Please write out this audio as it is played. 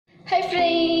Hi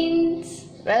friends!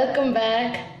 Welcome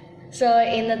back. So,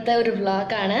 ഇന്നത്തെ ഒരു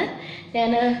വ്ളോഗാണ്.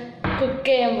 ഞാൻ കുക്ക്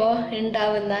ചെയ്യുമ്പോൾ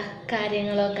ഉണ്ടാവുന്ന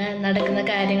കാര്യങ്ങളൊക്കെ നടക്കുന്ന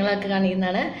കാര്യങ്ങളൊക്കെ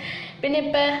കാണിക്കുന്നതാണ്. പിന്നെ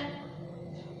ഇപ്പം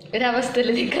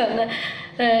ഒരവസ്ഥയിലേക്ക് വന്ന്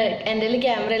എൻ്റെ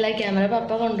കയ്യിൽ ക്യാമറ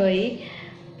പപ്പ കൊണ്ടുപോയി.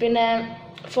 പിന്നെ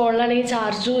ഫോണിലാണെങ്കിൽ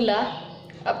ചാർജും ഇല്ല.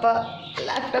 അപ്പോൾ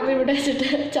ലാപ്ടോപ്പ് ഇവിടെ വെച്ചിട്ട്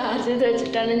ചാർജ് ചെയ്ത്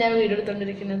വെച്ചിട്ടാണ് ഞാൻ വീഡിയോ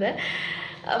എടുത്തുകൊണ്ടിരിക്കുന്നത്.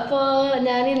 അപ്പോൾ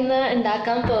ഞാൻ ഇന്ന്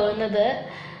ഉണ്ടാക്കാൻ പോകുന്നത്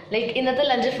ഇന്നത്തെ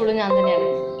ലഞ്ച് ഫുള്ള് ഞാൻ തന്നെയാണ്.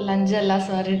 ലഞ്ചല്ല,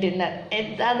 സോറി, ഡിന്നർ.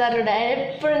 എന്താണെന്ന് അറിയൂടെ,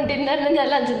 എപ്പോഴും ഡിന്നറിന് ഞാൻ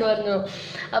ലഞ്ചെന്ന് പറഞ്ഞു.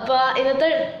 അപ്പോൾ ഇന്നത്തെ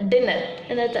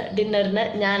ഡിന്നറിന്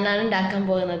ഞാനാണ് ഉണ്ടാക്കാൻ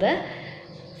പോകുന്നത്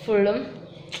ഫുള്ളും.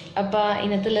 അപ്പോൾ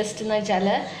ഇന്നത്തെ ലിസ്റ്റ് എന്ന് വെച്ചാൽ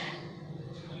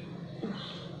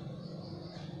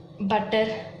ബട്ടർ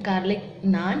ഗാർലിക്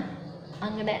നാൻ,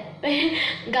 അങ്ങനെ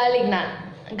ഗാർലിക്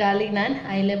നാൻ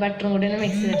അതിൽ ബട്ടറും കൂടി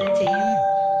മിക്സ് ചെയ്തിട്ട് ചെയ്യും.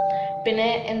 പിന്നെ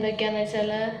എന്തൊക്കെയാണെന്ന്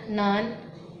വെച്ചാൽ നാൻ,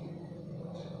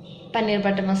 പനീർ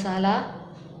ബട്ടർ മസാല,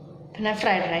 പിന്നെ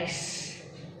ഫ്രൈഡ് റൈസ്,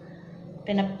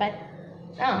 പിന്നെ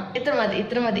ഇത്ര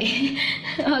മതി.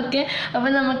 ഓക്കെ, അപ്പോൾ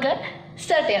നമുക്ക്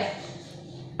സ്റ്റാർട്ട് ചെയ്യാം.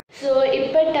 സോ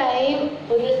ഇപ്പോൾ ടൈം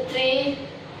ഒരു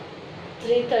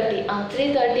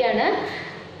 3:30 ആണ്.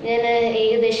 ഞാൻ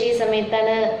ഏകദേശം ഈ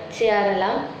സമയത്താണ്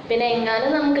ചെയ്യാറെല്ലാം. പിന്നെ എങ്ങാനും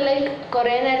നമുക്ക്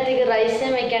കുറേ നേരത്തേക്ക് റൈസ്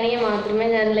വയ്ക്കുകയാണെങ്കിൽ മാത്രമേ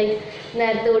ഞാൻ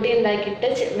നേരത്തെ കൂടി ഉണ്ടാക്കിയിട്ട്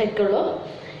വെക്കുള്ളൂ.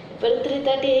 ഇപ്പോൾ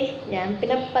 3:30 ഞാൻ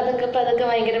പിന്നെ പതുക്കെ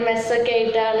ഭയങ്കര മെസ്സൊക്കെ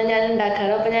ആയിട്ടാണ് ഞാൻ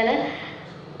ഉണ്ടാക്കാറ്. അപ്പോൾ ഞാൻ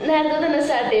നേരത്തെ തന്നെ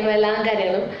സ്റ്റാർട്ട് ചെയ്യും എല്ലാ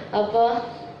കാര്യങ്ങളും. അപ്പോൾ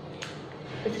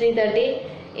 3:30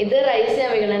 ഇത് റൈസ് ഞാൻ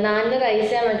വെക്കണം, നാലിന് റൈസ്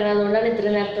ഞാൻ വെക്കണം. അതുകൊണ്ടാണ് ഇത്ര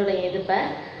നേരത്തെ തുടങ്ങിയത്. ഇപ്പം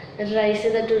റൈസ്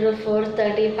ചെയ്തിട്ട് ഒരു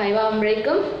 4:35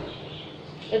 ആകുമ്പോഴേക്കും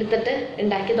എടുത്തിട്ട്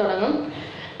ഉണ്ടാക്കി തുടങ്ങും.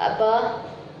 അപ്പോൾ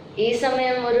ഈ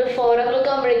സമയം ഒരു 4 o'clock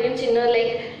ആകുമ്പോഴേക്കും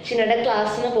ചിന്നയുടെ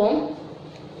ക്ലാസ്സിന് പോകും.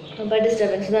 അപ്പോൾ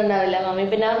ഡിസ്റ്റർബൻസ് ഒന്നും ഉണ്ടാവില്ല. മമ്മി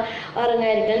പിന്നെ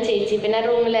ഉറങ്ങായിരിക്കും, ചേച്ചി പിന്നെ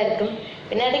റൂമിലായിരിക്കും.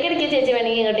 പിന്നെ ഇടയ്ക്കിടയ്ക്ക് ചേച്ചി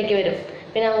വേണമെങ്കിൽ ഇങ്ങോട്ടേക്ക് വരും.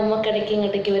 പിന്നെ അമ്മമ്മക്ക് ഇടയ്ക്ക്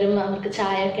ഇങ്ങോട്ടേക്ക് വരും അവർക്ക്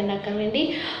ചായ ഒക്കെ ഉണ്ടാക്കാൻ വേണ്ടി.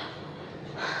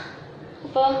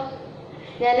 അപ്പോൾ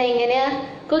ഞാൻ എങ്ങനെയാണ്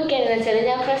കുക്ക് ചെയ്യുന്നതെന്ന് വെച്ചാൽ,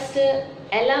 ഞാൻ ഫസ്റ്റ്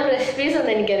എല്ലാം റെസിപ്പീസ്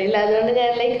ഒന്നും എനിക്കറിയില്ല. അതുകൊണ്ട്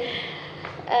ഞാൻ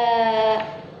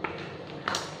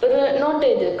ഒരു നോട്ട്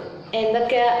എഴുതി വെക്കും,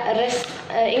 എന്തൊക്കെ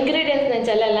ഇൻഗ്രീഡിയൻസ് എന്ന്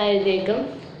വെച്ചാൽ എല്ലാം എഴുതി വെക്കും.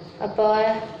 അപ്പോൾ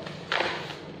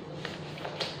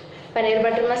പനീർ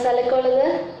ബട്ടർ മസാലയ്ക്ക് ഉള്ളത്,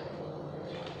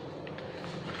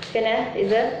 പിന്നെ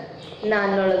ഇത്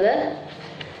നാനിനുള്ളത്.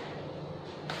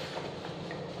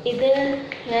 ഇത്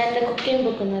ഞാൻ എൻ്റെ കുക്കിംഗ്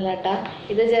ബുക്കൊന്നുമല്ല കേട്ടോ,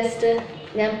 ഇത് ജസ്റ്റ്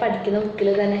ഞാൻ പഠിക്കുന്ന ബുക്കിൽ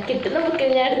തന്നെ കിട്ടുന്ന ബുക്കിൽ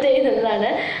ഞാൻ എടുത്ത്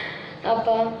എഴുതുന്നതാണ്.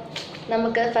 അപ്പോൾ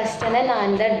നമുക്ക് ഫസ്റ്റ് തന്നെ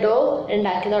നാനിൻ്റെ ഡോ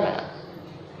ഉണ്ടാക്കി തുടങ്ങാം.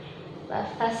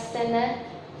 ഫസ്റ്റ് തന്നെ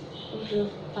ഒരു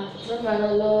പാത്രം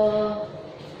വേണമല്ലോ.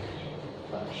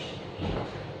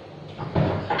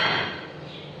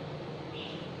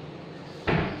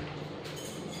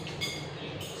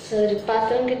 ഒരു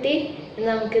പാത്രം കിട്ടി.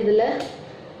 നമുക്കിതിൽ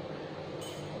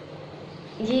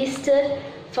ഈസ്റ്റ്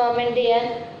ഫെർമെൻറ്റ്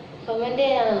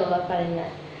ചെയ്യാനാണല്ലോ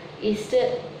പറയുന്നത്. ഈസ്റ്റ്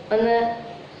ഒന്ന്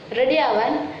റെഡി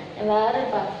ആവാൻ വേറൊരു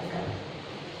പാത്രം.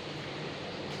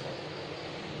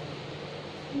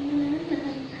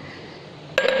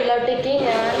 ഇതിലോട്ടേക്ക്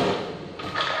ഞാൻ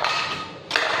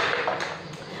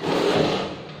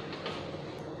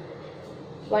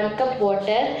one cup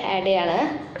വാട്ടർ ആഡ് ചെയ്യാണ്.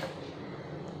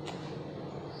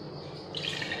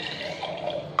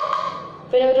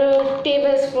 പിന്നെ ഒരു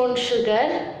ടേബിൾ സ്പൂൺ ഷുഗർ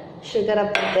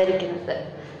അപ്പുറത്തായിരിക്കുന്നത്.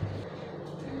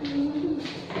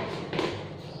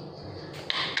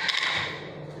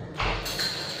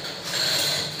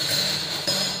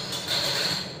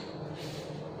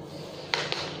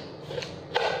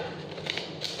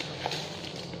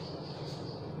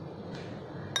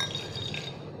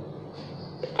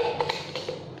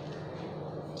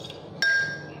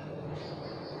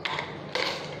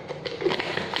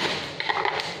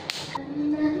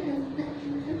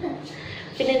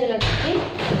 പിന്നെ ഇതിലോട്ടേക്ക്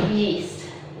ഈസ്റ്റ്,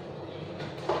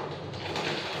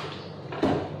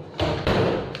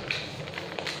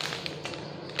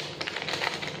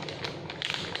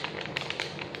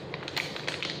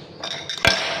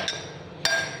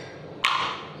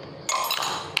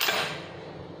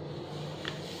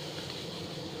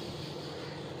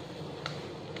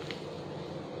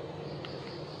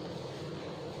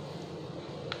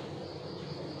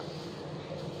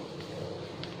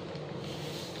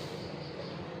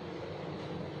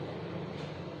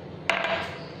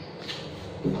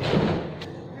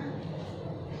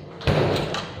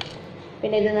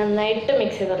 പിന്നെ ഇത് നന്നായിട്ട്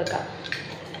മിക്സ് ചെയ്ത് കൊടുക്കാം.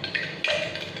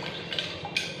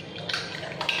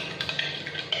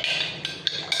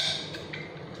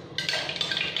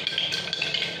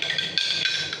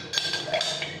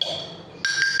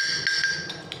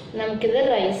 നമുക്കിത്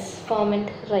റൈസ്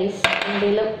ഫെർമെൻറ്റ് റൈസ്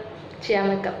എന്തെങ്കിലും ചെയ്യാൻ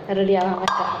വെക്കാം, റെഡിയാവാൻ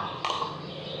വെക്കാം.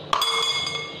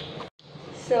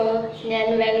 സോ ഞാൻ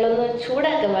വെള്ളമൊന്ന്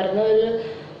ചൂടാക്കാൻ മറന്നു. ഒരു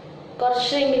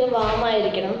കുറച്ചെങ്കിലും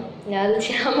വാമായിരിക്കണം, ഞാനത്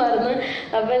ചെയ്യാൻ മറന്നു.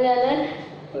 അപ്പം ഞാൻ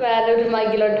വേറൊരു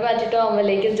മഗ്ഗിലോട്ട് മാറ്റിയിട്ട്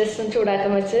ഓമലേക്ക് ജസ്റ്റ് ഒന്ന്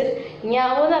ചൂടാക്കാൻ വെച്ച്. ഇനി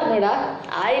ആവുമെന്ന് അറിഞ്ഞൂടാ,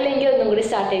 ആയില്ലെങ്കിൽ ഒന്നും കൂടി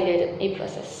സ്റ്റാർട്ട് ചെയ്യേണ്ടി വരും ഈ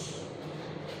പ്രോസസ്സ്.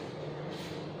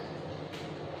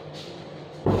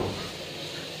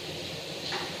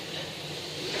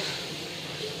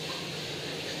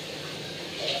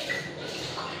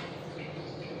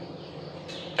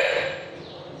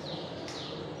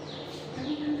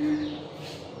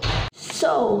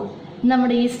 സോ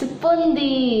നമ്മുടെ ഈസ്റ്റ്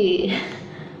പൊന്തി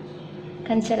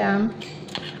കാണിച്ചരാം.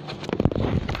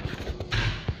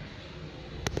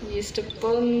 ഈസ്റ്റ്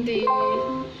പൊന്തി.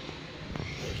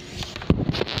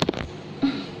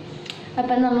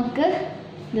 അപ്പം നമുക്ക്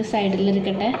ഇത്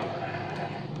സൈഡിലിരിക്കട്ടെ.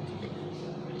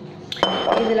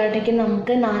 ഇതിലോട്ടേക്ക്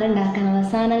നമുക്ക് നാൻ ഉണ്ടാക്കാനുള്ള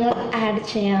സാധനങ്ങൾ ആഡ്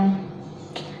ചെയ്യാം.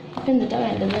 അപ്പം എന്നിട്ടാ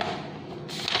വേണ്ടത്?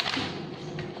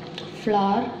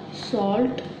 ഫ്ലവർ,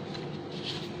 സോൾട്ട്,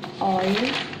 ഓയിൽ,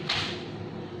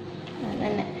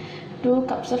 അങ്ങനെ 2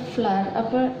 cups ഓഫ് ഫ്ലവർ.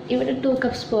 അപ്പോൾ ഇവിടെ 2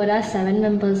 cups പോരാ, 7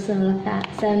 members ഉള്ള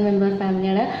 7 member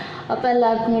ഫാമിലിയാണ്. അപ്പോൾ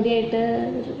എല്ലാവർക്കും കൂടിയായിട്ട്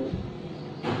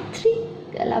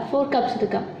 4 cups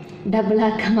എടുക്കാം, ഡബിൾ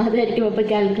ആക്കാം. അതായിരിക്കും അപ്പോൾ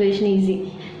കാൽക്കുലേഷൻ ഈസി.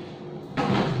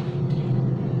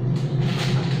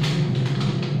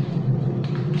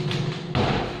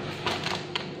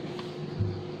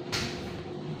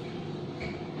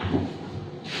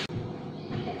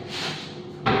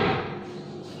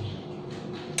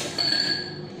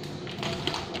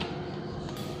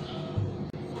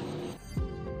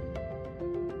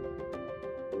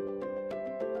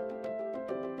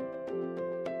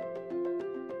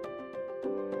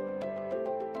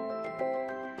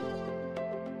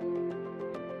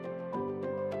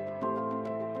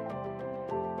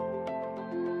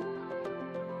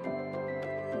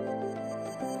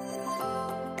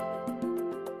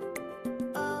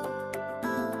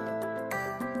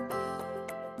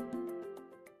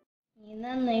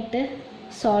 നന്നായിട്ട്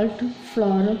സോൾട്ടും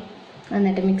ഫ്ലോറും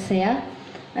നന്നായിട്ട് മിക്സ് ചെയ്യാം.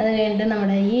 അത് കഴിഞ്ഞിട്ട്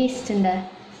നമ്മുടെ ഈസ്റ്റിൻ്റെ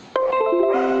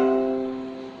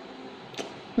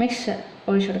മിക്സ്ചർ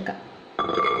ഒഴിച്ചു കൊടുക്കാം.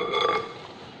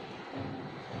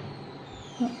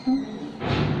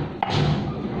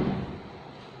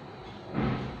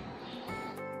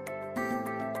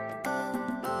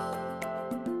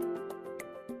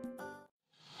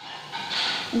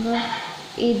 അപ്പോൾ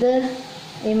ഇത്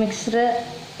ഈ മിക്സർ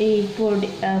ഈ പൊടി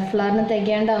ഫ്ലവറിന്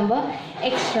തികയാണ്ടാകുമ്പോൾ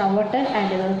എക്സ്ട്രാ വാട്ടർ ആഡ്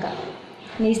ചെയ്ത് കൊടുക്കാം.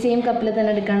 ഈ സെയിം കപ്പിൽ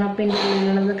തന്നെ എടുക്കണം. അപ്പോൾ ഇതിൻ്റെ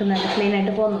ഉള്ളിലുള്ളതൊക്കെ നല്ല ക്ലീൻ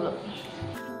ആയിട്ട് പോകുന്നുള്ളൂ.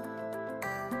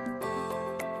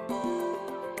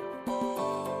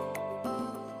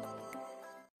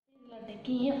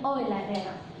 ഇതിലോട്ടേക്ക് ഈ ഓയിൽ ആഡ്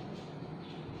ചെയ്യണം.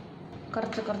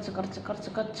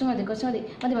 കുറച്ച്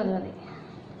മതി.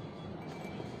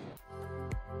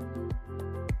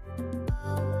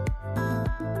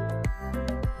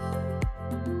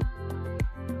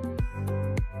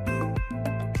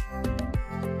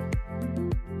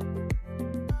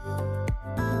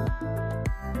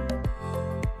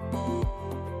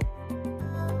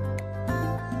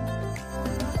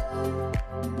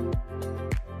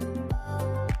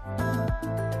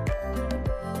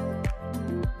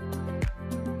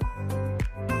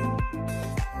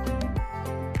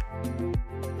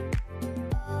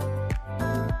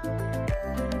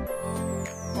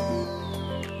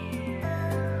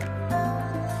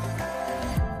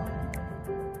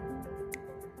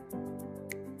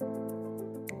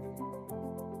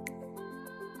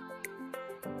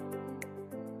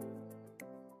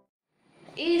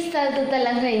 ഈ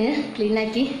സ്ഥലത്തെല്ലാം കഴിഞ്ഞ്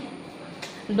ക്ലീനാക്കി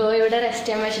ഡോ ഇവിടെ റെസ്റ്റ്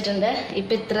ചെയ്യാൻ വെച്ചിട്ടുണ്ട്.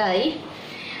 ഇപ്പം ഇത്ര ആയി.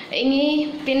 ഇനി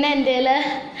പിന്നെ എൻ്റെ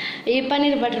ഈ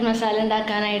പനീർ ബട്ടർ മസാല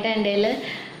ഉണ്ടാക്കാനായിട്ട് എൻ്റെ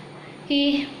ഈ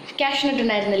ക്യാഷ്നട്ട്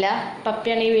ഉണ്ടായിരുന്നില്ല.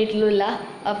 പപ്പിയാണെങ്കിൽ വീട്ടിലുമില്ല.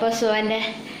 അപ്പോൾ സോ എൻ്റെ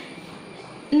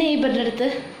നെയ്ബറിൻ്റെ അടുത്ത്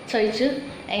ചോദിച്ചു,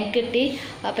 എനിക്ക് കിട്ടി.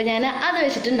 അപ്പോൾ ഞാൻ അത്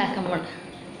വെച്ചിട്ട് ഉണ്ടാക്കാൻ പോകണം.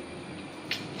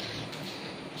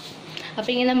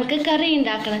 അപ്പോൾ ഇങ്ങനെ നമുക്ക് കറി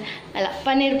ഉണ്ടാക്കണം, അല്ല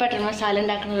പനീർ ബട്ടർ മസാല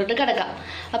ഉണ്ടാക്കുന്നതിലോട്ട് കിടക്കാം.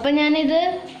 അപ്പോൾ ഞാനിത്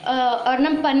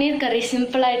ഒരെണ്ണം പനീർ കറി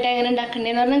സിമ്പിളായിട്ട് എങ്ങനെ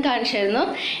ഉണ്ടാക്കേണ്ടതെന്ന് ഒരെണ്ണം കാണിച്ചായിരുന്നു.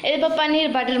 ഇതിപ്പോൾ പനീർ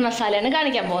ബട്ടർ മസാലയാണ്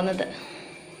കാണിക്കാൻ പോകുന്നത്.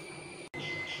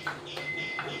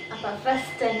 അപ്പോൾ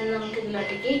ഫസ്റ്റ് തന്നെ നമുക്ക്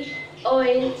ഇതിലോട്ടേക്ക്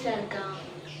ഓയിൽ ചേർക്കാം.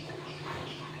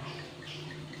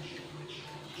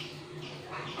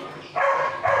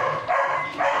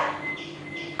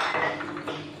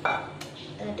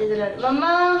 എന്നിട്ട് ഇതിലോട്ട് മമ്മ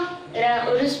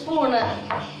ഒരു സ്പൂണ്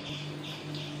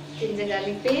ജിഞ്ചർ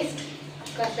ഗാർലിക് പേസ്റ്റ്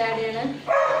കുറച്ച് ആഡ് ചെയ്യണം.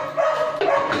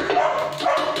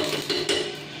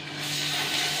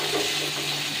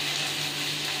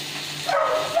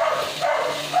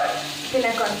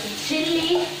 പിന്നെ കുറച്ച് ചില്ലി,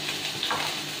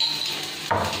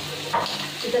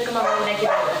 ഇതൊക്കെ മമ്മ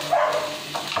ഉണ്ടാക്കിയിട്ടുണ്ട്.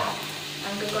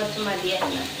 നമുക്ക് കുറച്ച്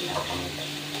മടിയായിരുന്നു ഉണ്ടാക്കാനായിട്ട്.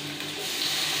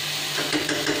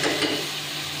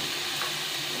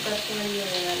 കുറച്ച്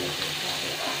മടിയാണ്.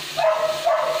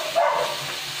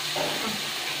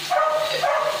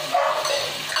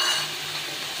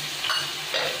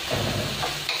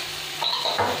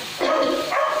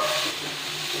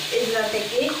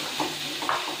 ഇതിലോട്ടേക്ക്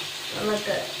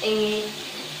നമുക്ക് ഇനി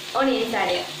ഓണിയൻസ് ആഡ്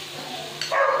ചെയ്യാം.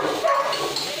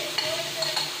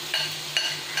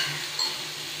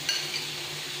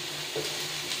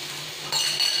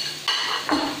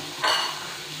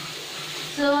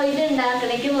 സോ ഇത്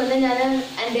ഉണ്ടാക്കണേക്ക് മുന്നേ ഞാൻ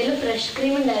എൻ്റെ കയ്യിൽ ഫ്രഷ്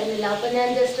ക്രീം ഉണ്ടായിരുന്നില്ല. അപ്പോൾ ഞാൻ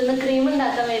ജസ്റ്റ് ഒന്ന് ക്രീം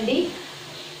ഉണ്ടാക്കാൻ വേണ്ടി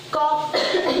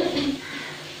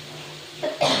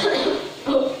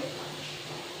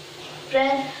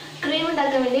ക്രീം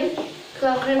ഉണ്ടാക്കാൻ വേണ്ടി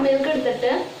കോക്കനട്ട് മിൽക്ക്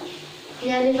എടുത്തിട്ട്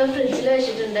ഞാനിപ്പോൾ ഫ്രിഡ്ജിൽ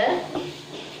വെച്ചിട്ടുണ്ട്.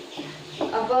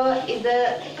 അപ്പോൾ ഇത്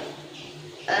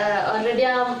ഓൾറെഡി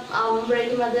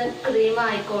ആവുമ്പോഴേക്കും അത് ക്രീം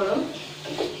ആയിക്കോളും.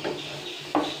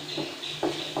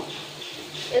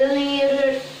 ഇത് നീ ഒരു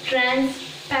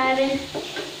ട്രാൻസ്പാരൻറ്റ്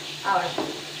ആവണം,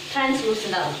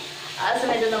 ട്രാൻസ്ലൂസൻ്റ് ആവും. ആ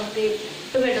സമയത്ത് നമുക്ക്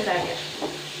ടൊമാറ്റോ ആഡ് ചെയ്യാം.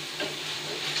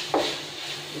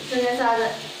 ഞാൻ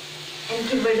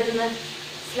എനിക്ക് ഇവിടെ നിന്ന്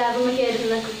സ്ലാബുമൊക്കെ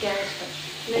ആയിരുന്നു കുക്ക് ചെയ്യാൻ ഇഷ്ടം.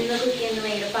 നിന്ന് കുക്ക് ചെയ്യുന്നത്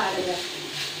ഭയങ്കര പാടില്ല.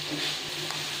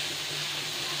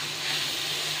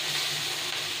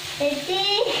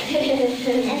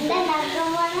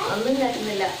 ഒന്നും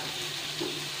ഉണ്ടാക്കുന്നില്ല.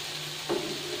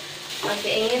 ഓക്കെ,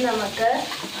 ഇനി നമുക്ക്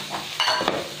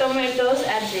ടൊമാറ്റോസ്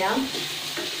ആഡ് ചെയ്യാം.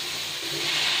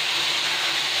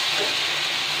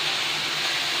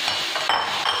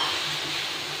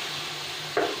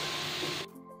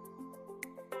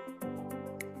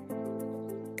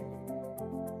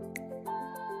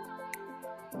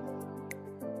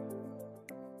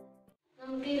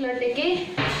 നമുക്ക് ഇതിലോട്ടേക്ക്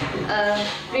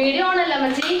വീഡിയോ ഓണല്ല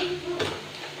മച്ചി,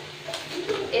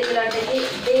 ഇതിലോട്ടേക്ക്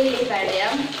ബേ ലീഫ് ആഡ്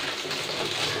ചെയ്യാം.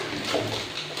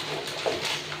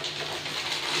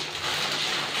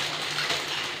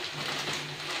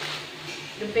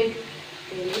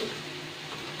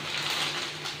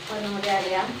 ഒന്നും കൂടി ആഡ്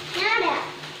ചെയ്യാം.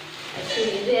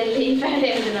 ഇത് ലീഫ് ആഡ്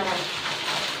ചെയ്യുന്നതാണ്.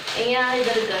 എങ്ങനെയാണ്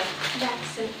ഇതെടുക്കുക?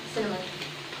 സിനിമ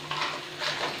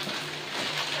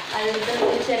അതിലത്തെ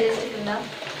ചെറിയ സ്റ്റിക്ക് ഉണ്ടാവും.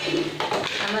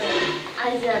 നമ്മൾ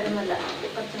അതൊന്നുമല്ല,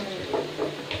 കുറച്ച്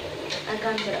അത്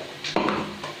കാണിച്ചു തരാം.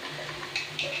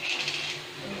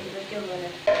 ഇതൊക്കെ പോലെ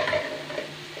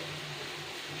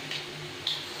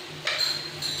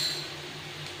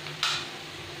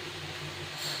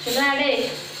ആടേ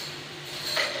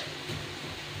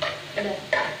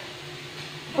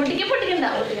പൊട്ടിക്കണ്ട.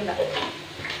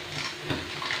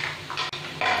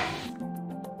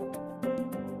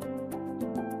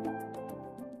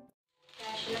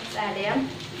 ആഡ് ചെയ്യാം.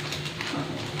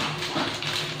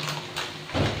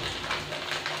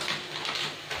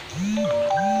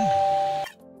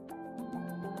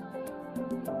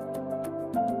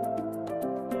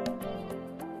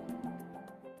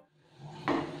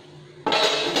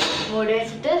 മൂടി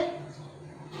വെച്ചിട്ട്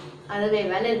അത്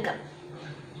വേവാൻ വെക്കാം.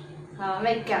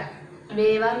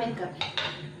 വേവാൻ വെക്കാം.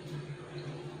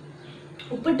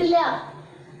 ഉപ്പിട്ടില്ല.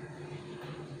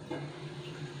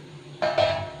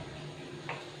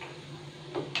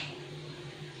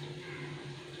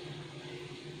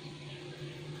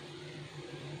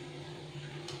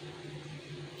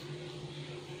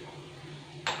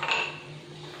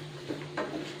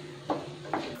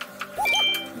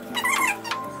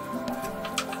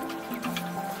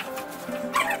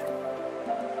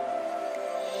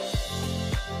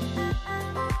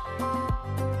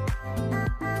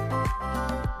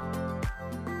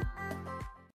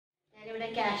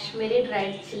 കാശ്മീരി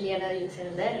ഡ്രൈഡ് ചില്ലിയാണ് യൂസ്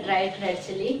ചെയ്യുന്നത്. Dried red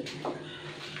chilli.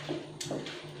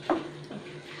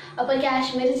 അപ്പോൾ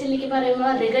കാശ്മീരി ചില്ലിക്ക് പറയുമ്പോൾ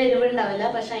അധികം എരിവുണ്ടാവില്ല,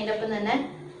 പക്ഷെ അതിൻ്റെ ഒപ്പം തന്നെ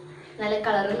നല്ല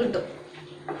കളറും കിട്ടും.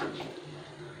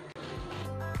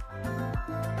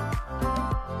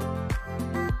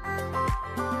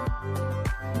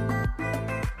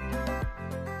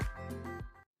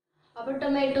 അപ്പോൾ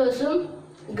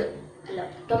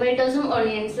ടൊമാറ്റോസും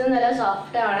ഓണിയൻസും നല്ല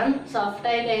സോഫ്റ്റ് ആവണം. സോഫ്റ്റ്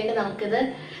ആയി കഴിഞ്ഞിട്ട് നമുക്കിത്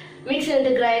മിക്സ്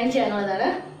ചെയ്തിട്ട് ഗ്രൈൻഡ് ചെയ്യാനുള്ളതാണ്.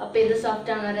 അപ്പോൾ ഇത്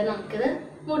സോഫ്റ്റ് ആവുന്ന വരെ നമുക്കിത്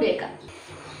മൂടി വെക്കാം.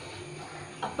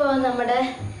 അപ്പോൾ നമ്മുടെ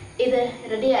ഇത്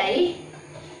റെഡിയായി.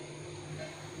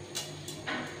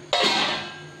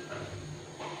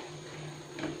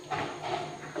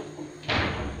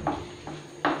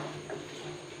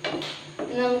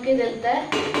 നമുക്കിതിലത്തെ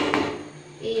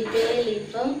ഈ ബേ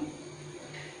ലീഫും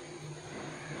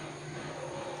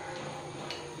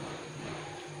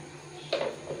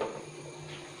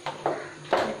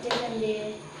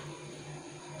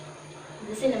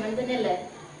ഇത് സിനിമൻ തന്നെയല്ലേ?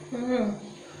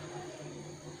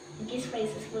 എനിക്ക്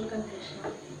സ്പൈസസ് ഫുൾ കൺഫ്യൂഷൻ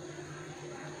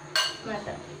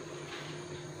മാറ്റാം.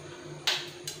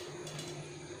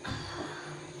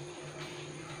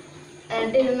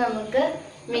 എന്നിട്ട് ഇത് നമുക്ക്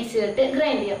മിക്സിയിലിട്ട്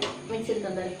ഗ്രൈൻഡ് ചെയ്യാം. മിക്സിയിൽ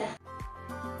കൊണ്ടുവരട്ടെ.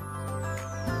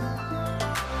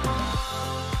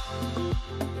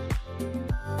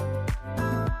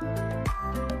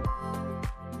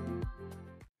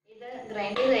 ഇത്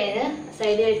ഗ്രൈൻഡ് ചെയ്ത് കഴിഞ്ഞ്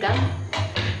സൈഡിൽ വെക്കാം.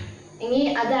 ഇനി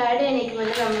അത് ആഡ് ചെയ്യാനേക്ക്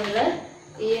മുന്നേ നമ്മൾ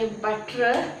ഈ ബട്ടർ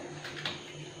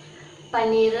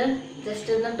പനീർ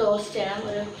ജസ്റ്റ് ഒന്ന് ടോസ്റ്റ് ചെയ്യണം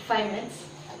ഒരു 5 minutes.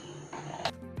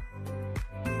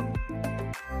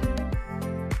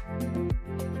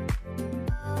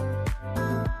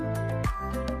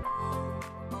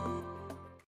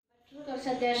 കുറച്ച്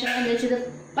അത്യാവശ്യം എന്താ വെച്ചത്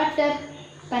ബട്ടർ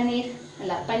പനീർ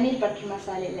അല്ല പനീർ ബട്ടർ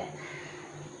മസാല ഇല്ല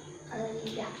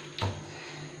അതില്ല.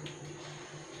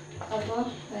 അപ്പോൾ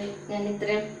ഞാൻ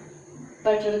ഇത്രയും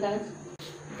ബട്ടർ എടുക്കണം.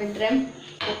 അപ്പം ഇത്രയും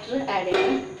ബട്ടർ ആഡ്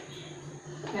ചെയ്യണം.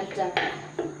 മെൽറ്റാക്കണം.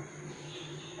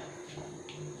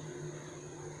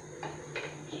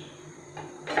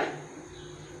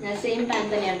 ഞാൻ സെയിം പാൻ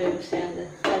തന്നെയാണ് യൂസ് ചെയ്യുന്നത്.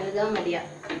 വലുതാ മതിയാ.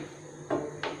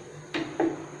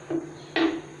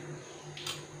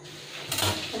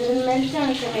 അത്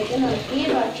മെൽറ്റാവുന്ന സമയത്ത് നമുക്ക് ഈ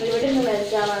ബട്ടർ ഇവിടെ നിന്ന്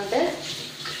മെൽറ്റാവാൻ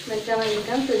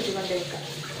വേണ്ടിക്കാൻ ഫ്രിഡ്ജ് കൊണ്ടുവയ്ക്കാം.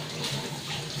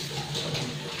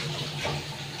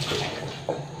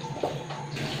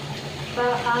 അപ്പോൾ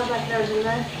ആ ബട്ടർ അവിടെ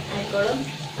നിന്ന് ആയിക്കോളും.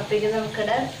 അപ്പോഴേക്കും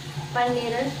നമുക്കിവിടെ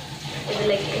പനീർ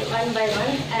ഇതിലേക്ക് 1 by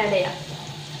 1 ആഡ് ചെയ്യാം.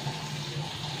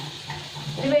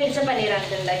 ഇത് മേടിച്ച പനീറാണ്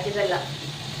ഇത് ഉണ്ടാക്കിയതല്ല.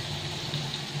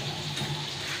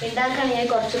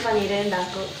 ഉണ്ടാക്കുകയാണെങ്കിൽ കുറച്ച് പനീരേ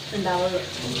ഉണ്ടാവുള്ളൂ.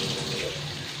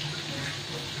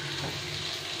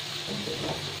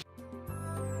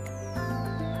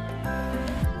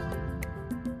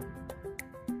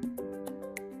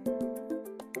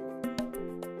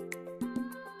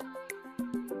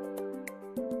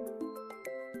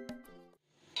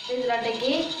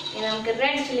 ഇതിലോട്ടേക്ക് നമുക്ക്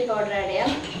റെഡ് ചില്ലി പൗഡർ ആഡ് ചെയ്യാം.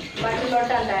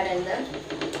 ബട്ടറിലോട്ടാണ് ആഡ് ചെയ്യുന്നത്.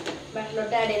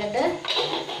 ബട്ടറിലോട്ട് ആഡ് ചെയ്തിട്ട്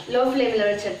ലോ ഫ്ലെയിമിൽ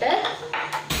വെച്ചിട്ട്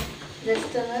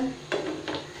ജസ്റ്റ് ഒന്ന്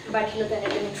ബട്ടറിൽ തന്നെ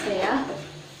മിക്സ് ചെയ്യാം.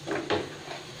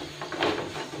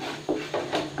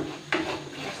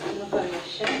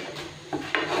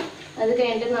 അത്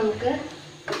കഴിഞ്ഞിട്ട് നമുക്ക്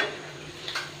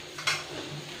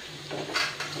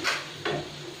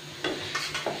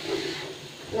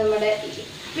നമ്മുടെ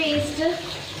പേസ്റ്റ്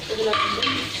ഇതിലോട്ട്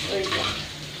ഒഴിക്കാം.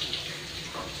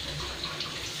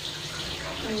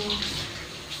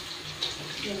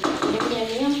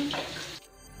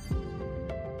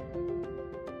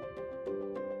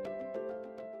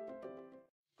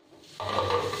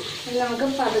 നമുക്ക്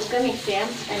പതുക്കെ മിക്സ് ചെയ്യാം,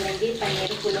 അല്ലെങ്കിൽ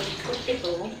പനീർ ഫുള്ളും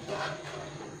പൊട്ടിപ്പോകും.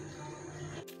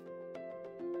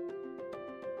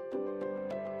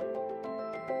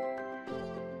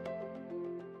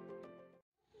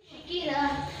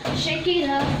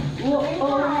 Shakira, oh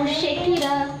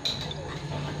Shakira.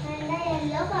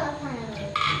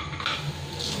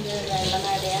 വെള്ളം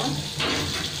ആഡ് ചെയ്യാം.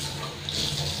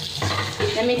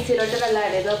 ഞാൻ മിക്സിയിലോട്ട് വെള്ളം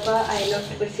ആഡ് ചെയ്തു. അപ്പോൾ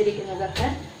അതിലോട്ട് പിടിച്ചിരിക്കുന്നതൊക്കെ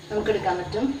നമുക്ക് എടുക്കാൻ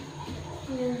പറ്റും.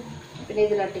 പിന്നെ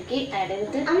ഇതിലോട്ടേക്ക് ആഡ്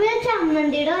ചെയ്തിട്ട്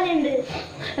ചമ്മന്തിയുടെ ഉണ്ട്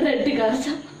റെഡ് കളർ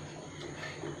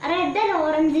റെഡ് അല്ല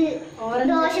ഓറഞ്ച്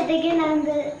ദോശത്തേക്ക്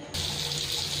ഉണ്ടാകുന്നത്.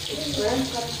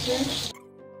 കുറച്ച്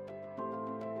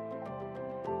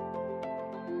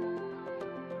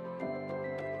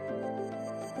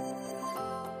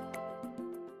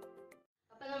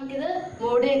നമുക്കിത്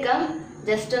മൂടി വെക്കാം.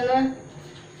 ജസ്റ്റ്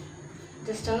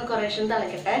ഒന്ന് കുറേശ്ശെ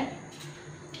തിളക്കട്ടെ.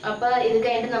 അപ്പൊ ഇത്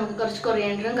കഴിഞ്ഞിട്ട് നമുക്ക് കുറച്ച്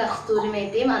കൊറിയാൻഡറും കസ്തൂരി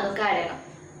മേത്തിയും അതൊക്കെ ആഡ് ചെയ്യണം.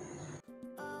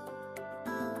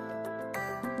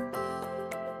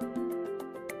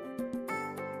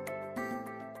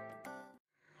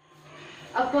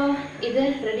 അപ്പോൾ ഇത്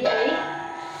റെഡിയായി.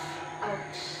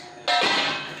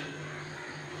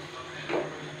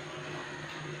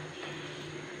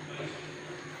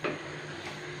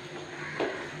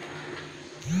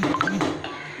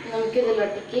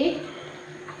 നമുക്കിതിലോട്ടേക്ക്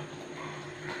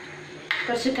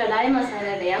കുറച്ച് കടായി മസാല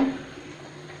ഇടാം.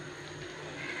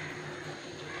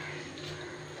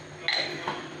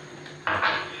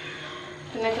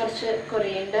 പിന്നെ കുറച്ച്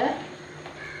കൊറിയാൻഡർ,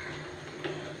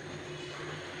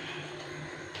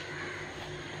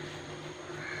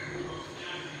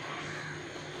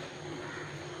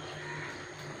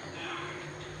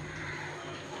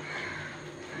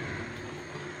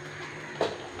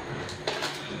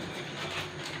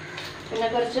 പിന്നെ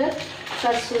കുറച്ച്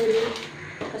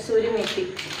കസൂരി മേത്തി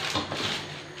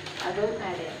അതും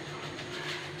ആഡ് ചെയ്യാം.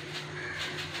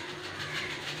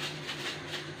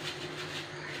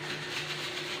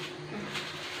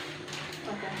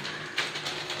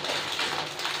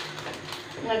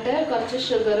 എന്നിട്ട് കുറച്ച്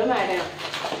ഷുഗറും ആഡ് ചെയ്യണം.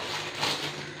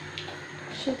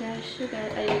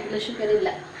 ഇതിൽ ഷുഗർ ഇല്ല.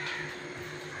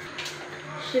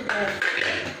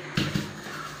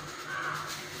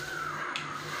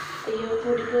 അയ്യോ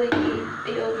കൂടിപ്പോയി.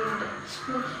 അയ്യോ വീണ്ടും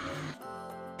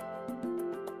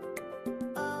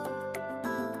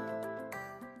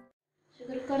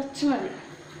ഷുഗർ കുറച്ച് മതി.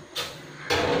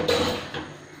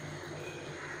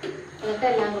 എന്നിട്ട്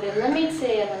എല്ലാം കൂടി ഒന്ന് മിക്സ്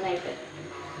ചെയ്യാം നന്നായിട്ട്.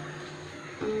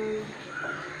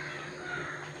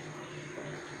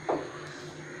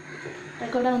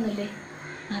 റെക്കോർഡ് ആവുന്നില്ലേ?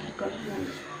 ആ റെക്കോർഡ്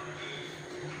ആവുന്നുണ്ട്.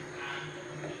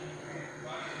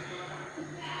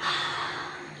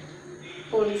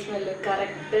 പൊളി smell,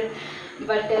 correct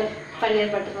butter paneer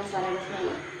butter മസാലയുടെ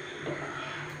സ്മെല്ല്.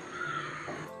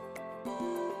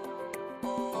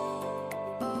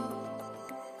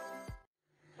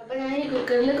 അപ്പോൾ ഞാൻ ഈ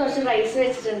കുക്കറിൽ കുറച്ച് റൈസ്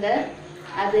വെച്ചിട്ടുണ്ട്.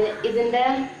 ഇതിൻ്റെ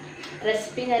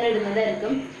റെസിപ്പി ഞാൻ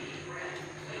ഇടുന്നതായിരിക്കും.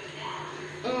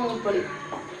 പൊളി.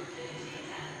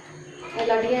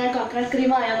 അതിലോട്ടേക്ക് ഞാൻ കോക്കനട്ട്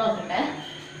ക്രീം ആയാൽ നോക്കട്ടെ.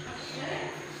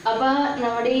 അപ്പോൾ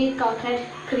നമ്മുടെ ഈ കോക്കനട്ട്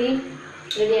ക്രീം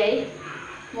റെഡിയായി.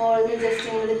 മുകളിൽ നിന്ന് ജസ്റ്റ്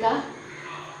ഇങ്ങനെ എടുക്കുക,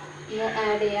 ഒന്ന്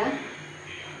ആഡ് ചെയ്യുക.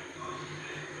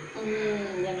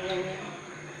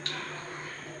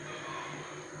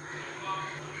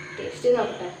 ടേസ്റ്റ്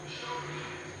നോക്കട്ടെ.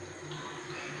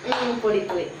 പൊളി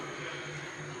പൊളി.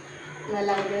 നല്ല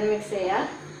കൂടി മിക്സ്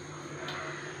ചെയ്യുക.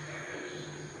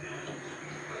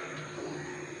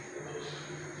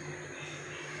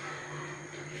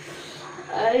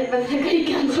 ഇപ്പം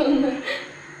കഴിക്കാൻ തോന്നുന്നു.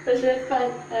 പക്ഷെ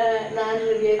നാൻ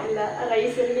റെഡി ആയിട്ടില്ല,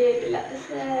 റൈസ് റെഡി ആയിട്ടില്ല.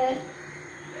 പക്ഷേ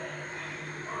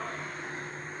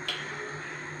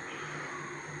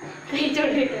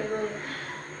കഴിച്ചോണ്ടിരിക്കാൻ തോന്നുന്നു.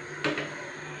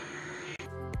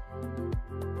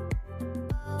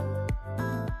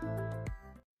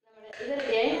 ഇത്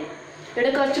റെഡിയായി.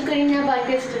 ഇവിടെ കുറച്ച് ക്രീം ഞാൻ ബാക്കി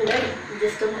വെച്ചിട്ടുണ്ട്,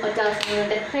 ജസ്റ്റ് ഒറ്റ ആവശ്യം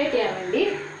ഡെക്കറേറ്റ് ചെയ്യാൻ വേണ്ടി.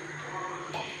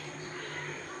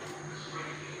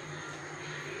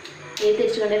 ഇത്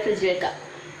തിരിച്ചുകൊണ്ട് ഫ്രിഡ്ജിൽ വെക്കാം.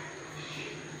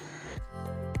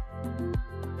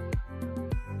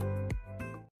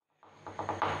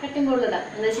 കട്ടിങ് ബോർഡിലിടാം,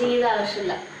 എന്താ ചെയ്ത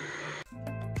ആവശ്യമില്ല.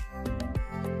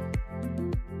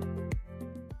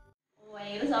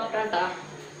 ഭയങ്കര സോഫ്റ്റാട്ടാ.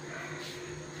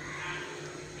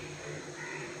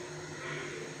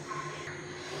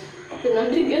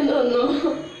 തിന്നോണ്ടിരിക്കാൻ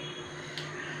തോന്നുന്നു.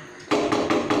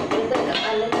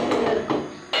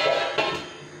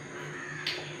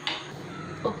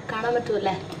 കാണാൻ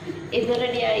പറ്റൂല്ലേ? ഇത്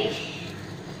റെഡിയായി.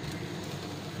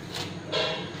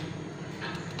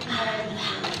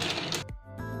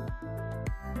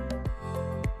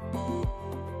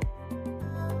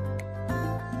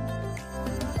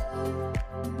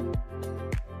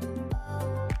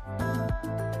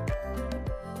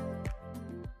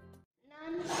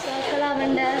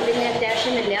 സർക്കിളാവേണ്ട വലിയ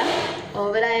അത്യാവശ്യമില്ല.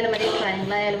 ഓവറായാലും മതി,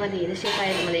 ട്രയാങ്കിൾ ആയാലും മതി, ഏത് ഷേപ്പ്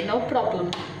ആയാലും മതി, നോ പ്രോബ്ലം.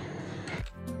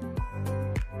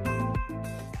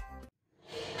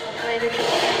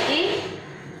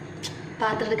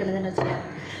 പാത്രം എടുക്കണതെന്ന് വെച്ചാൽ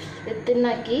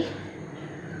എത്തിനാക്കി.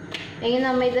 ഇനി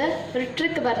നമ്മ ഇത് ഒരു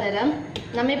ട്രിക്ക് പറഞ്ഞുതരാം.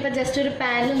 നമ്മളിപ്പോൾ ജസ്റ്റ് ഒരു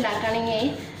പാൻ ഉണ്ടാക്കുകയാണെങ്കിൽ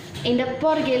ഇതിൻ്റെ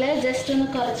പുറകിൽ ജസ്റ്റ് ഒന്ന്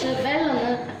കുറച്ച് വെള്ളം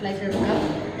ഒന്ന് അപ്ലൈ ചെയ്ത് കൊടുക്കാം.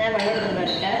 ഞാൻ വെള്ളം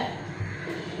എടുക്കുന്നുണ്ട്.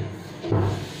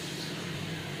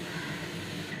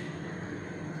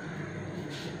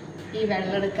 ഈ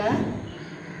വെള്ളം എടുക്കുക,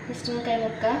 ജസ്റ്റ് ഒന്ന് കൈ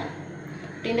മുക്കുക.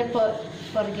 ഇതിൻ്റെ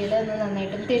പുറകിൽ ഒന്ന്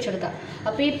നന്നായിട്ടൊന്ന് തേച്ചെടുക്കാം.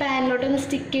 അപ്പോൾ ഈ പാനിലോട്ടൊന്ന്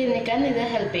സ്റ്റിക്ക് ചെയ്ത് നിൽക്കാൻ ഇത്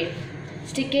ഹെൽപ്പ് ചെയ്യും.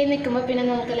 സ്റ്റിക്ക് ചെയ്ത് നിൽക്കുമ്പോൾ പിന്നെ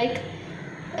നമുക്ക്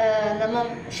നമ്മൾ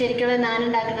ശരിക്കുള്ള നാൻ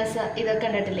ഉണ്ടാക്കുന്ന ഇതൊക്കെ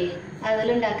കണ്ടിട്ടില്ലേ,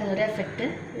 അതിലുണ്ടാക്കുന്ന ഒരു എഫക്റ്റ്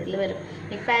ഇതിൽ വരും.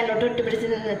 ഈ പാനിലോട്ട് ഒട്ടിപ്പിടിച്ച്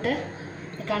നിന്നിട്ട്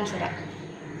കാണിച്ചു തരാം.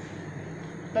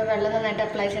 ഇപ്പോൾ വെള്ളം നന്നായിട്ട്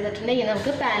അപ്ലൈ ചെയ്തിട്ടുണ്ടെങ്കിൽ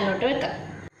നമുക്ക് പാനിലോട്ട് വെക്കാം.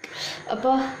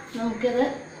 അപ്പോൾ നമുക്കിത്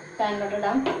പാനിലോട്ട്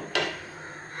ഇടാം.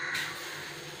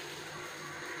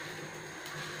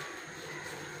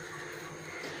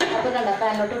 അപ്പോൾ കണ്ട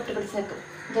പാനിലോട്ട് ഒട്ടിപ്പിടിച്ച് നിൽക്കും.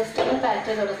 ജസ്റ്റ് ഒന്ന് പാക്ക്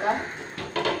ചെയ്ത് കൊടുക്കാം.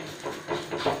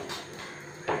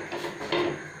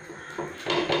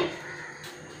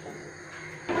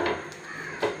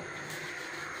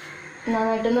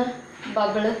 നന്നായിട്ടൊന്ന്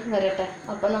ബബിള് വരട്ടെ.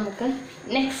 അപ്പോൾ നമുക്ക്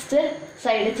നെക്സ്റ്റ്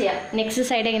സൈഡ് ചെയ്യാം. നെക്സ്റ്റ്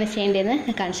സൈഡ് എങ്ങനെ ചെയ്യേണ്ടതെന്ന്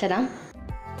ഞാൻ കാണിച്ചു തരാം.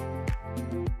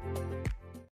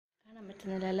 കാണാൻ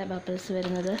പറ്റുന്നില്ല അല്ല ബബിൾസ്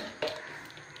വരുന്നത്.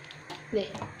 ഇതേ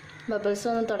ബബിൾസ്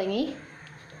ഒന്ന് തുടങ്ങി.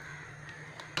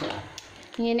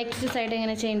 ഇനി നെക്സ്റ്റ് സൈഡ്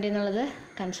എങ്ങനെ ചെയ്യേണ്ടതെന്നുള്ളത്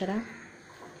കാണിച്ചു തരാം.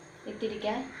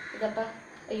 ഇത്തിരിക്കാൻ ഇതപ്പം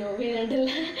അയ്യോ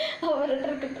വീണിട്ടില്ല, ഓരോ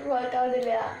ട്രിപ്പിട്ട്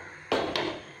പോക്കാവുന്നില്ല.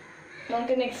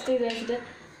 നമുക്ക് നെക്സ്റ്റ് ഇത് വെച്ചിട്ട്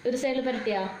ഒരു സൈഡിൽ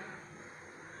പരത്തിയാ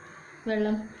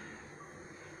വെള്ളം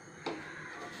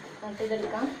എന്നിട്ട്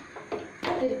ഇതെടുക്കാം,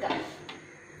 തിരിക്കാം.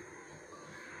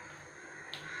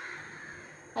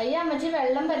 അയ്യ അമ്മച്ചി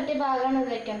വെള്ളം പരത്തിയ ഭാഗമാണ്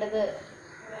ഇത് വെക്കേണ്ടത്.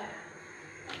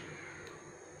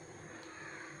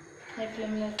 ഹൈ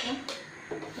ഫ്ലെയിമിൽ വെക്കാം.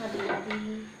 മതി മതി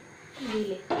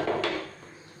ഇതില്ലേ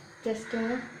ജസ്റ്റ്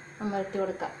ഒന്ന് അമർത്തി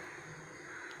കൊടുക്കാം.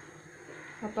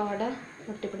 അപ്പോൾ അവിടെ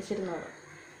ഒട്ടിപ്പിടിച്ചിരുന്നോളൂ.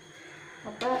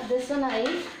 അപ്പോൾ ദിസ് വൺ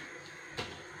ആയി.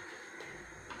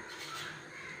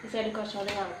 ഈ സൈഡ്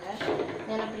കുറച്ചുകൂടി ആവട്ടെ.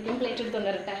 ഞാൻ അപ്പോഴേക്കും പ്ലേറ്റ് എടുത്തുകൊണ്ട്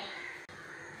വരട്ടെ.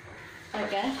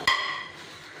 ഓക്കെ,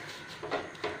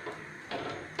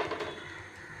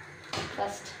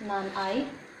 ഫസ്റ്റ് നാൻ ആയി.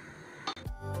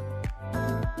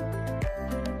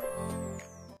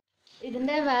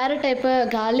 ഇതിൻ്റെ വേറെ ടൈപ്പ്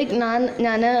ഗാർലിക് നാൻ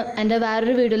ഞാൻ എൻ്റെ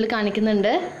വേറൊരു വീഡിയോയിൽ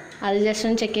കാണിക്കുന്നുണ്ട്. അത് ജസ്റ്റ്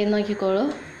ഒന്ന് ചെക്ക് ചെയ്ത് നോക്കിക്കോളൂ.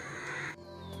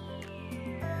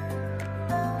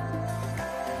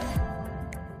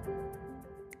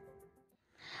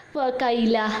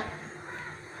 വർക്കായില്ല.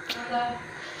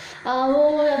 ഓ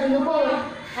അതൊന്ന് പോകും.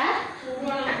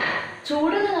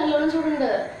 ചൂടുണ്ട്, നല്ലോണം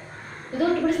ചൂടുണ്ട്. ഇത്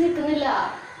ഒട്ടിപ്പിടിച്ച് നിൽക്കുന്നില്ല.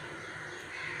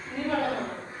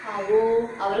 ഓ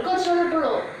അവർ കുറച്ചുകൂടെ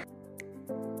ഇട്ടുള്ളൂ.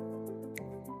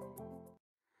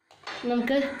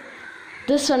 നമുക്ക്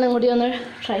ദിസ് വണ്ണും കൂടി ഒന്ന്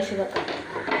ട്രൈ ചെയ്ത് നോക്കാം.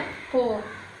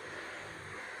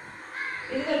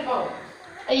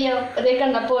 അയ്യോ അതേ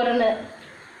കണ്ട പോരണ്.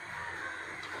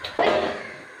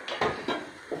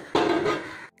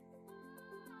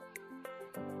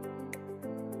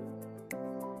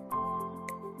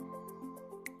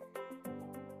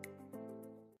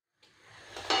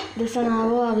 This one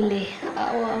ആവില്ലേ?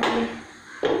 ആവില്ലേ?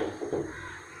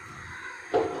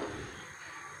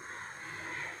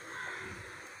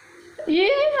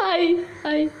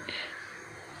 ആയി.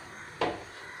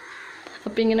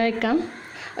 അപ്പം ഇങ്ങനെ വെക്കാം.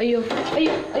 അയ്യോ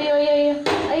അയ്യോ അയ്യോ അയ്യോ അയ്യോ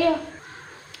അയ്യോ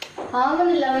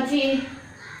ആവുന്നില്ല മച്ചി.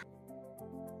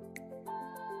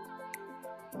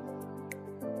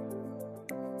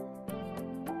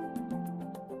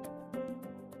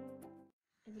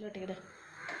 ഇതിലോട്ടേക്ക്.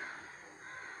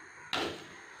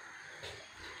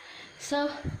 സോ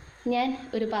ഞാൻ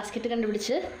ഒരു ബാസ്ക്കറ്റ്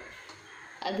കണ്ടുപിടിച്ച്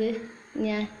അത്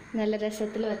ഞാൻ നല്ല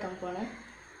രസത്തിൽ വെക്കാൻ പോണ്.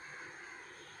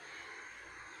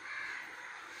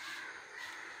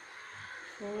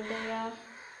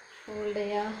 ഫോൾഡ്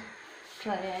ചെയ്യുക,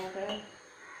 ട്രയാങ്കിൾ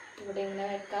ഇവിടെ ഇങ്ങനെ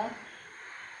വെക്കാം.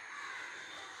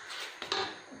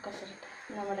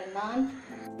 നമ്മുടെ നാൻ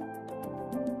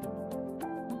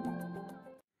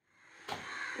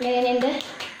എങ്ങനെയുണ്ട്?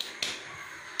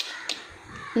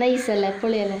 നൈസല്ലേ?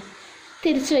 പൊളിയല്ലേ?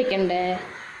 തിരിച്ചു വെക്കണ്ടേ?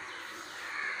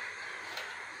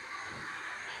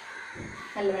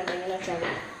 നല്ല വേണ്ട, ഇങ്ങനെ വെച്ചാൽ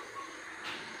മതി.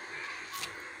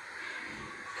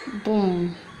 ബൂം.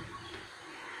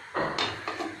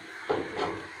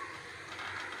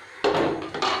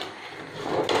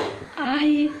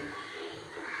 ആയി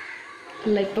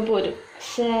അല്ല, ഇപ്പം പോരും.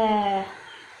 പക്ഷേ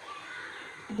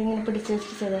ഇതിങ്ങനെ പിടിച്ച്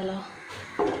വെച്ചിട്ട് ചെയ്താലോ?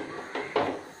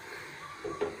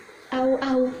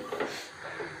 ആവു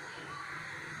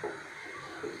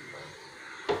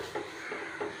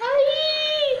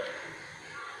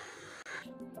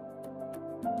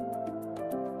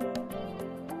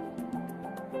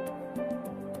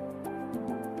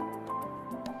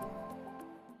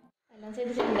എല്ലാം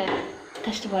ചെയ്തിട്ടുണ്ടേ.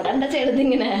 കഷ്ടപ്പാടാണ്ടാ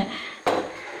ചെയ്തതിങ്ങനെ.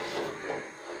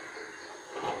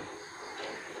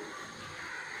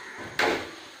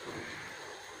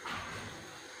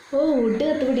 വുഡ്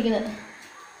കത്ത് പിടിക്കുന്നത്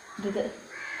ഇത്.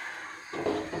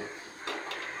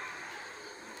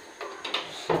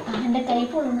 എൻ്റെ കൈ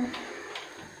പൊള്ളുന്നു.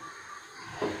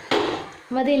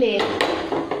 മതിയില്ലേ?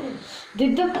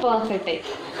 ഇത്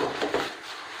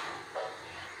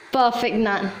പെർഫെക്റ്റ്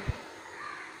നാൻ.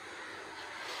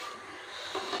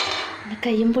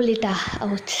 കയ്യും പൊള്ളിട്ടാ.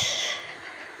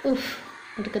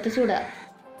 ഒടുക്കത്തെ ചൂടാ.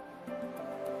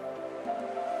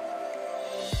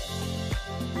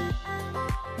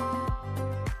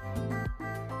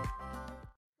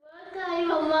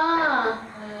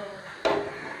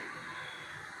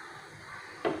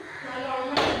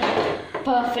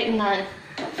 Perfect naan.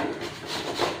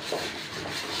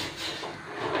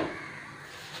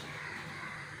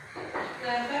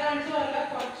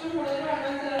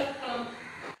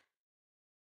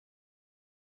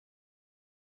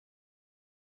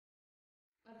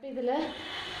 അപ്പം ഇതിൽ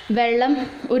വെള്ളം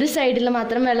ഒരു സൈഡിൽ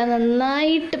മാത്രം വെള്ളം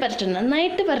നന്നായിട്ട്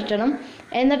പരട്ടണം.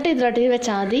 എന്നിട്ട് ഇതിലോട്ട്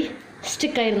വെച്ചാൽ മതി.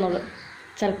 സ്റ്റിക്കായിരുന്നുള്ളൂ.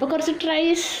 ചിലപ്പോൾ കുറച്ച്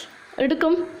ട്രൈസ്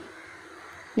എടുക്കും,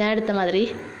 ഞാൻ എടുത്ത മാതിരി.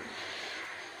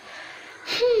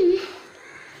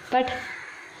 But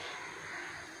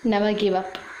never give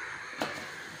up.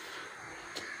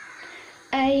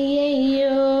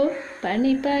 അയ്യോ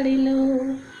പണി പാടില്ലോ,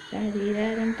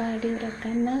 ശരീരം പാടി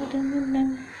ഉറക്കാനാകുന്നില്ല.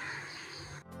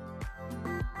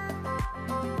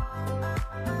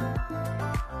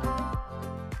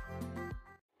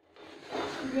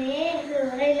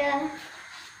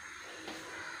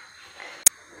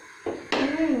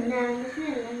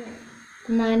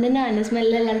 നാൻ്റെ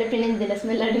സ്മെല്ലല്ലാണ്ട് പിന്നെ എന്തിൻ്റെ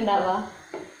സ്മെല്ലായിട്ട് ഉണ്ടാവുക?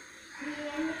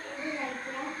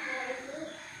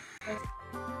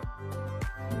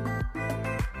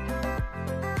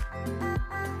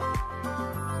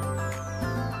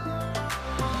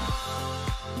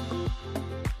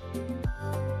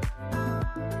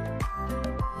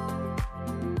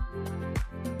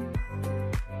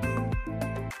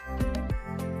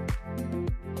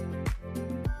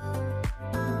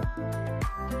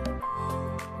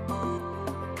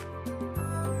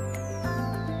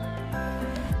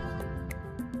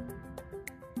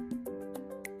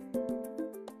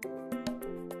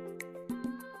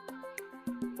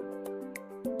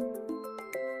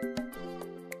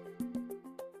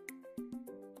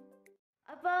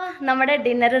 നമ്മുടെ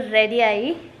ഡിന്നർ റെഡിയായി.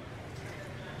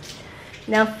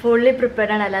 ഞാൻ ഫുള്ളി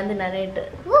പ്രിപ്പയർഡ് ആണ് എല്ലാം തിന്നാനായിട്ട്.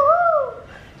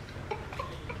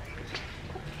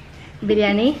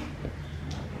 ബിരിയാണി,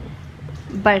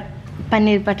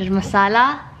 പനീർ ബട്ടർ മസാല,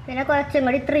 പിന്നെ കുറച്ചും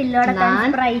കൂടി ത്രില്ലോടെ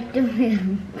സ്പ്രൈറ്റും.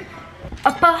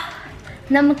 അപ്പൊ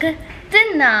നമുക്ക്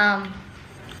തിന്നാം.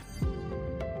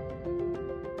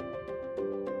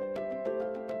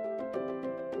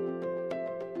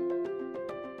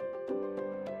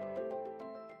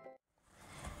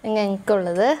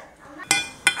 ഞങ്ങൾക്കുള്ളത്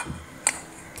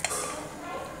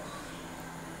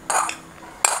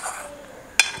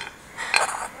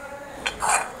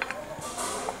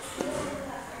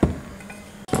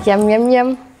യം യം യം.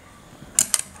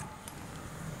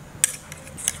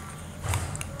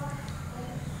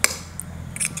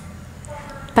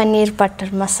 പനീർ ബട്ടർ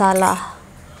മസാല,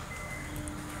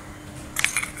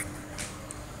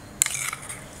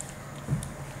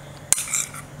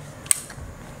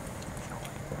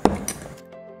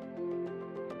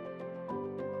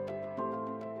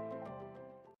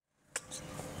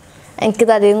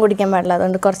 എനിക്കിത് അധികം കുടിക്കാൻ പാടില്ല,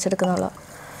 അതുകൊണ്ട് കുറച്ചെടുക്കുന്നുള്ളൂ.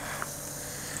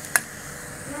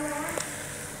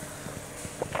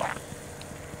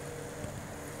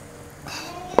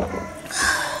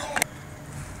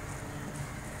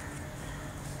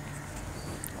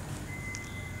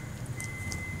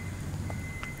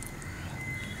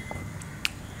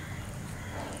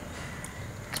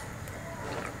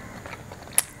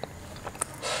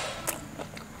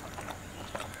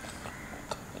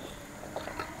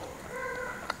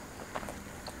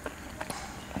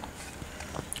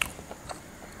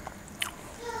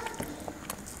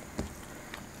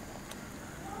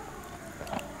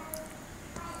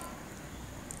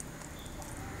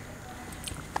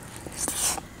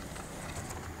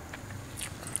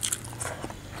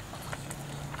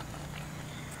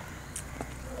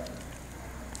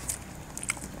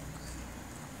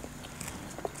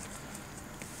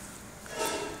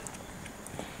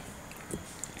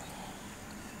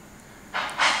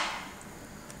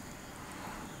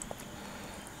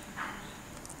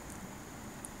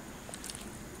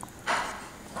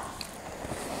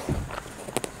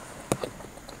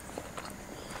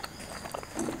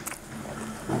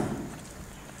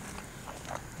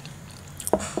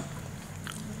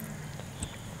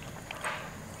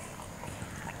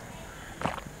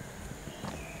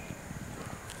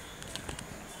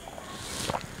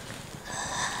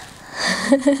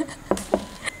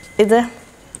 ഇത്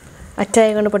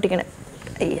ഒറ്റയായ കൊണ്ട് പൊട്ടിക്കണേ.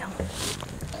 അയ്യോ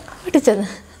പൊട്ടിച്ചത്,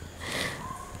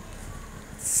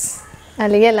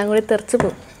 അല്ലെങ്കിൽ എല്ലാം കൂടി തെറിച്ച്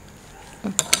പോകും.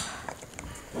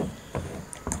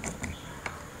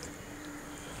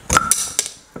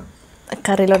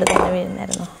 കറിയിലോട്ട് തന്നെ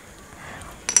വീഴുന്നായിരുന്നു.